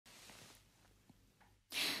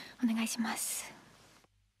お願いします。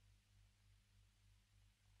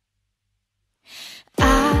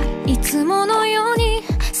いつものように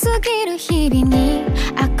過ぎる日々に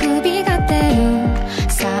あくびが出る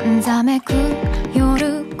さんざめく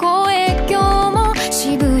夜声、今日も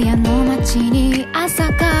渋谷の街に朝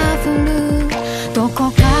が降る。ど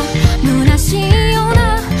こか虚しいよう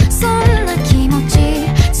なそんな気持ち、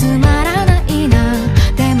つまらないな、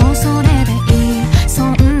でもそれでいい、そ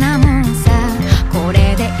んなもんさ、こ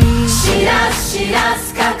れでいい。しらしら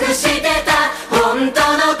す隠してた本当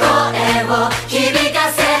の声を響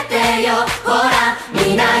かせてよ。ほら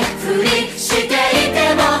見ないふりしてい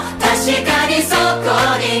ても確かにそこ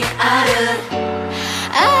にある。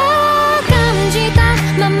感じた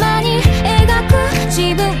ままに描く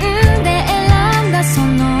自分で選んだそ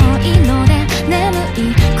の色で眠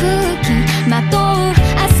い空気まとう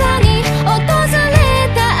朝に訪れ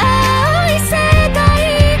た青い世界。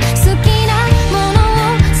好きなもの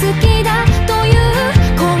を好きだという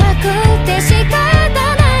怖くて仕方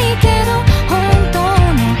ないけど本当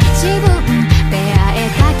の自分出会え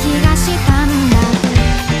た気がしたんだ。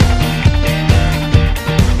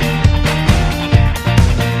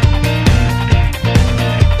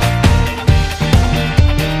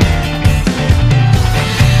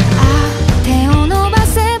手を伸ば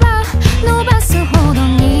せば伸ばすほど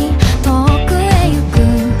に遠くへ行く。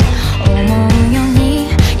思うように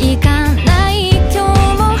いかない今日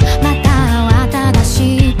もまたは正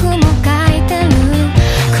しくも書いてる。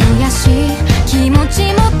悔しい気持ち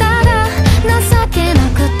もただ情けな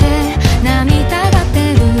くて涙が出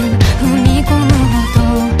る。踏み込むほ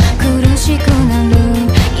ど苦しくなる、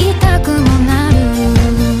痛くもなる。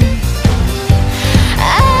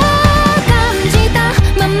感じた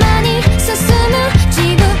ままに進む自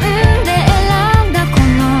分で選んだこ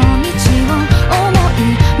の道を思い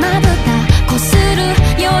まぶたこする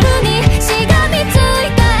夜にしがみつい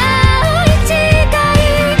た青い誓い。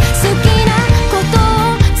好きなこと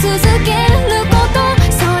を続けること、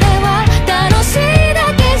それは楽しいだ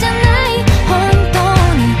けじゃない。本当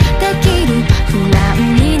にできる不安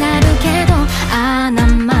になるけど、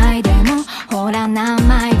何枚でもほら何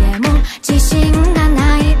枚でも自信が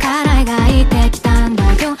ないから描いてきたんだ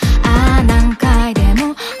よ。何回で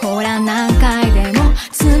もほら何回でも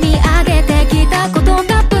積み上げてきたこと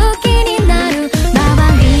が武器になる。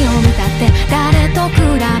周りを見たって誰と比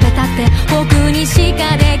べたって僕にし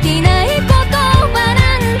かできないことは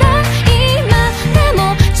なんだ。今でも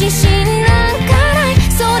自信なんかない。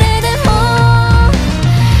それでも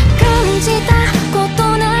感じたこと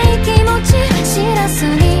ない気持ち、知らず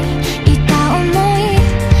にいた想い、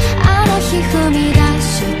あの日踏み出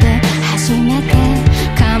して初めて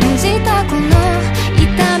感じたこの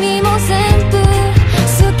痛みも全部好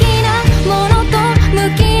きなものと向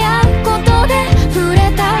き合うことで触れ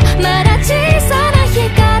たまだ小さな光。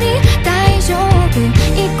大丈夫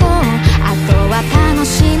行こう、あとは楽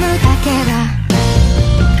しむだけだ。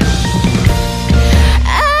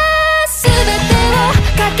全てを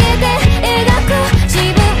かけて描く自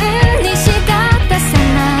分にしか出せ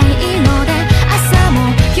ないので、朝も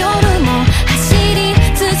夜も走り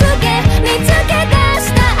続け見つけ出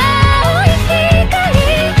した青い光。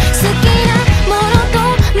好きなものと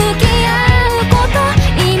向き合うこと、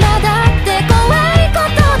今だって怖いこ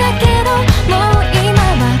とだけど、もう今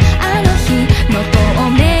はあの日の透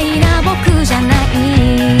明な僕じゃない。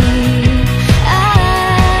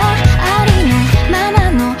ありのまま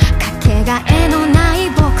のかけがえのない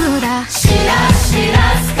僕だ。しらしら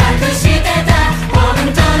す隠してた本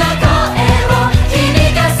当の声を響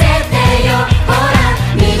かせてよ。ほら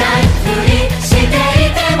見ないふりしてい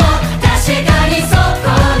ても確かにそこ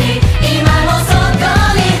に今もそこ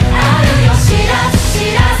にあるよ。しらし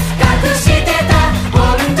らす隠してた本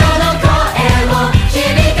当の声を響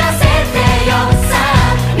かせてよ。さ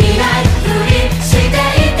あ見ないふりして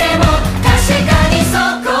いても確かにそ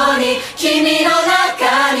こに君の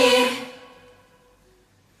中に。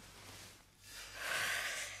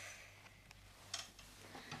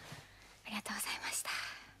ありがとうございました。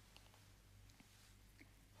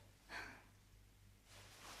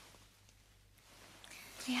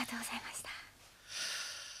ありがとうございました。